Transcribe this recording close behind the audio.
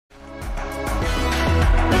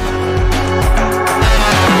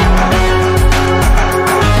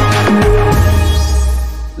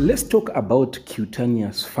talk about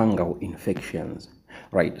cutaneous fungal infections.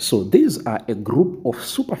 Right, so these are a group of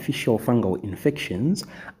superficial fungal infections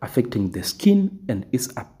affecting the skin and its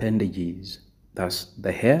appendages, thus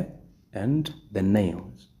the hair and the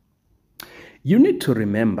nails. You need to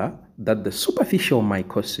remember that the superficial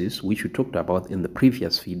mycosis, which we talked about in the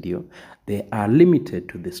previous video, they are limited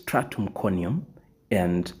to the stratum corneum,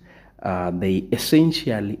 and they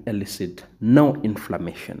essentially elicit no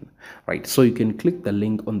inflammation, right? So you can click the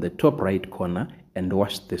link on the top right corner and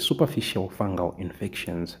watch the superficial fungal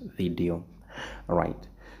infections video, right?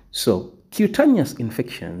 So cutaneous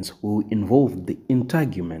infections will involve the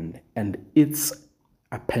integument and its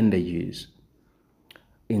appendages,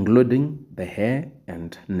 including the hair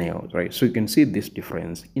and nails, right? So you can see this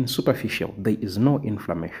difference. In superficial, there is no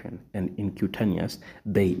inflammation, and in cutaneous,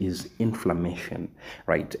 there is inflammation,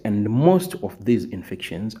 right? And most of these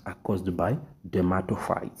infections are caused by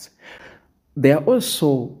dermatophytes. There are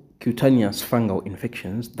also cutaneous fungal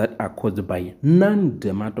infections that are caused by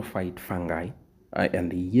non-dermatophyte fungi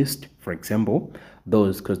and yeast, for example,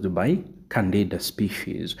 those caused by Candida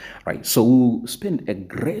species, right? So we'll spend a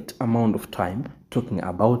great amount of time talking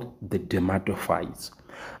about the dermatophytes,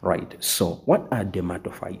 right? So what are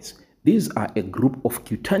dermatophytes? These are a group of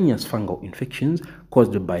cutaneous fungal infections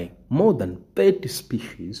caused by more than 30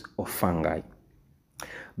 species of fungi.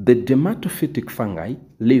 The dermatophytic fungi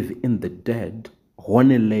live in the dead,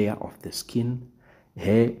 horny layer of the skin,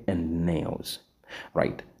 hair, and nails,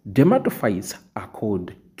 right? Dermatophytes are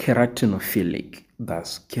called keratinophilic,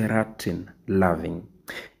 thus keratin loving.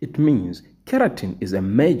 It means keratin is a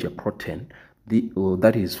major protein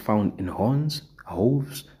that is found in horns,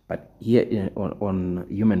 hooves, but here on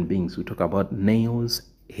human beings, we talk about nails,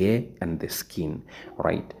 hair, and the skin,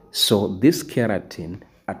 right? So this keratin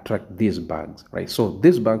attract these bugs, right? So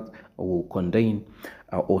these bugs will contain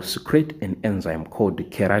or secrete an enzyme called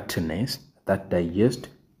keratinase that digests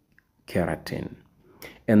keratin.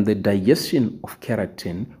 And the digestion of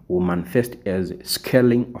keratin will manifest as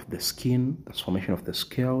scaling of the skin, the formation of the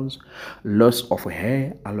scales, loss of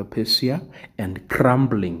hair, alopecia, and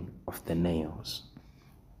crumbling of the nails.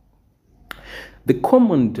 The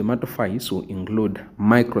common dermatophytes will include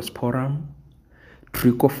microsporum,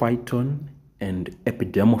 trichophyton, and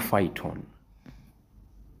epidermophyton.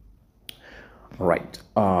 Right.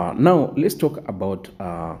 Now let's talk about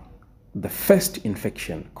the first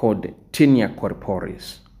infection called tinea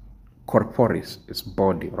corporis. Corporis is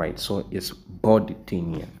body, right? So it's body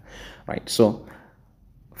tinea, right? So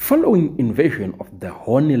following invasion of the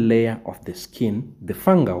horny layer of the skin, the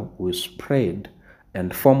fungal will spread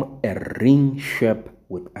and form a ring shape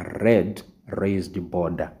with a red raised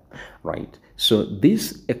border, right? So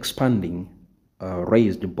this expanding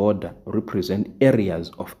raised border represent areas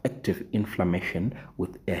of active inflammation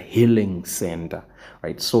with a healing center,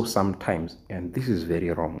 right? So sometimes, and this is very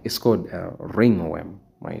wrong, it's called a ringworm,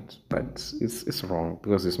 right? But it's wrong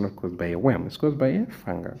because it's not caused by a worm, it's caused by a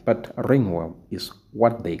fungus. But a ringworm is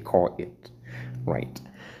what they call it, right?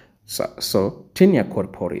 So tinea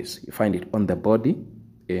corporis, you find it on the body,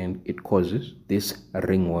 and it causes this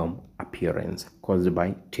ringworm appearance caused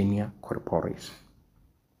by tinea corporis.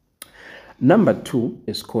 Number 2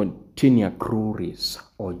 is called tinea cruris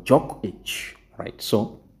or jock itch, right?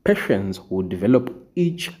 So patients will develop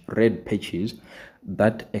itch red patches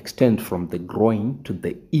that extend from the groin to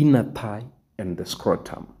the inner thigh and the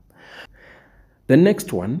scrotum. The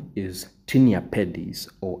next one is tinea pedis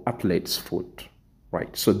or athlete's foot,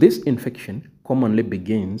 right? So this infection commonly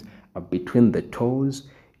begins between the toes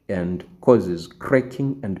and causes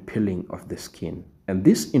cracking and peeling of the skin. And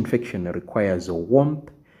this infection requires a warmth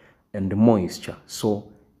and moisture, so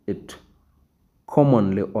it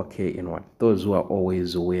commonly occur in what? Those who are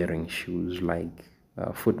always wearing shoes, like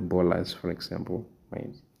footballers, for example,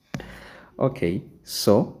 right? Okay,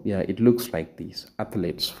 so yeah, it looks like this,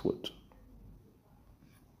 athlete's foot.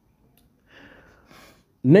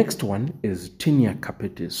 Next one is tinea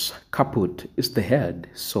capitis. Caput is the head,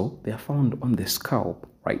 so they are found on the scalp,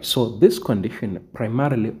 right? So this condition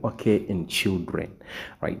primarily occur in children,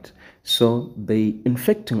 right? So the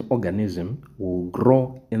infecting organism will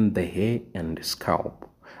grow in the hair and scalp,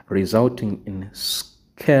 resulting in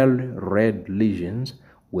scale red lesions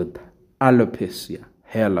with alopecia,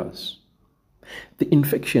 hair loss. The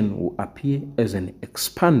infection will appear as an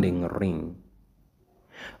expanding ring,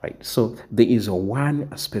 right? So there is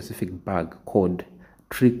one specific bug called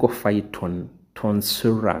Trichophyton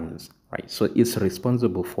tonsurans, right? So it's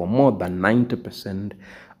responsible for more than 90%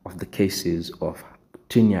 of the cases of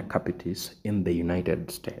tinea capitis in the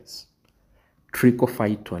United States.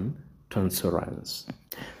 Trichophyton tonsurans.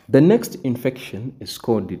 The next infection is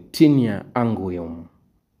called tinea anguium.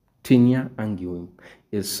 tinea anguim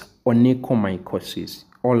is onychomycosis,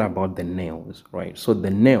 all about the nails, right? So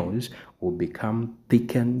the nails will become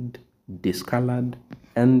thickened, discolored,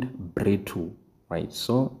 and brittle, right?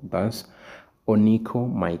 So that's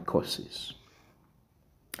onychomycosis.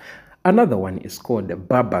 Another one is called the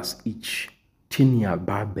barber's itch, tinea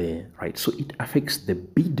barbae, right? So it affects the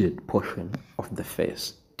beaded portion of the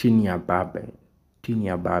face, tinea barbae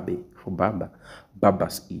for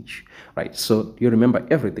barber's itch, right? So you remember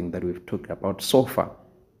everything that we've talked about so far.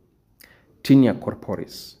 Tinea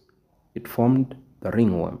corporis, it formed the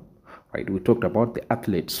ringworm, right? We talked about the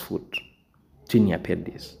athlete's foot, tinea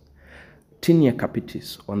pedis. Tinea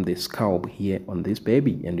capitis on the scalp here on this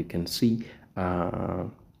baby, and you can see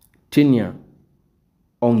tinea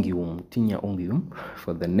ongium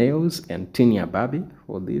for the nails, and tinea barbae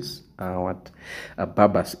for this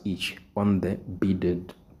barber's itch on the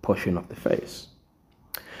beaded portion of the face.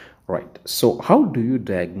 Right, so how do you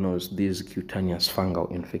diagnose this cutaneous fungal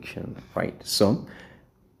infection? Right, so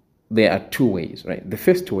there are two ways, right? The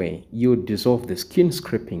first way, you dissolve the skin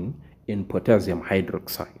scraping in potassium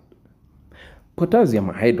hydroxide.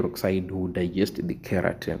 Potassium hydroxide will digest the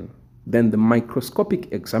keratin. Then the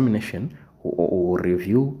microscopic examination will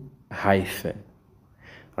review hyphae.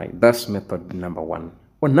 Right, that's method number one.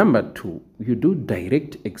 Or number two, you do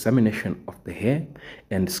direct examination of the hair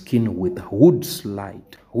and skin with wood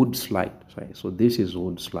slide. Right? So this is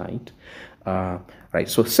wood slide. Right,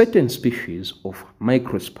 so certain species of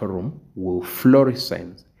microsporum will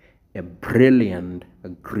fluoresce a brilliant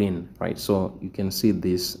green, right? So you can see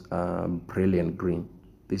this brilliant green.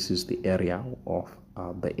 This is the area of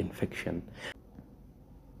the infection.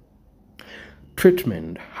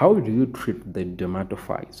 Treatment. How do you treat the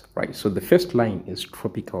dermatophytes, right? So the first line is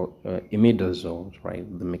topical imidazoles, right?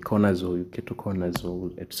 The miconazole,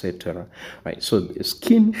 ketoconazole, etc. Right. So the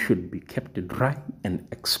skin should be kept dry and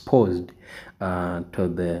exposed to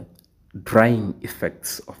the drying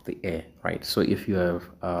effects of the air, right? So if you have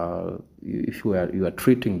if you are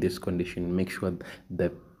treating this condition, make sure the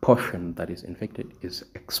portion that is infected is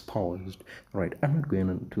exposed, right? I'm not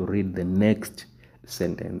going to read the next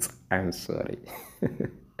sentence, I'm sorry.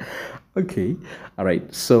 Okay, all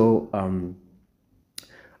right, so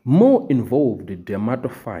more involved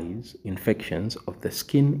dermatophytes infections of the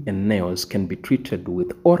skin and nails can be treated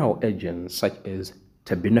with oral agents such as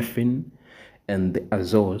terbinafine and the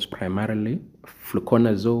azoles, primarily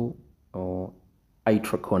fluconazole or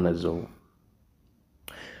itraconazole.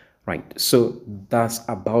 Right, so that's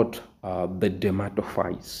about the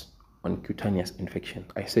dermatophytes on cutaneous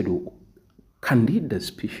infections. I said Candida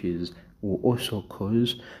species will also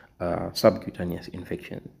cause subcutaneous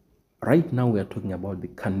infection. Right now we are talking about the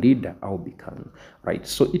Candida albicans, right?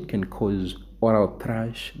 So it can cause oral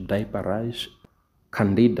thrush, diaper rash,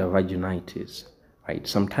 Candida vaginitis, right?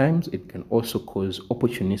 Sometimes it can also cause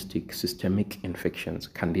opportunistic systemic infections,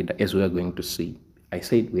 Candida, as we are going to see. I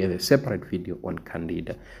said we have a separate video on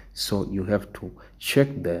Candida, so you have to check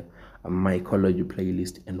the mycology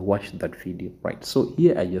playlist and watch that video, right? So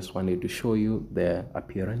here I just wanted to show you the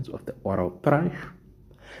appearance of the oral thrush,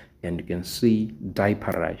 and you can see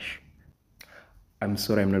diaper rash. I'm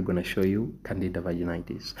sorry, I'm not going to show you Candida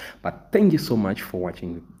vaginitis, but thank you so much for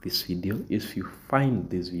watching this video. If you find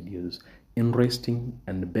these videos interesting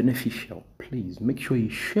and beneficial, please make sure you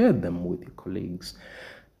share them with your colleagues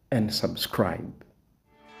and subscribe.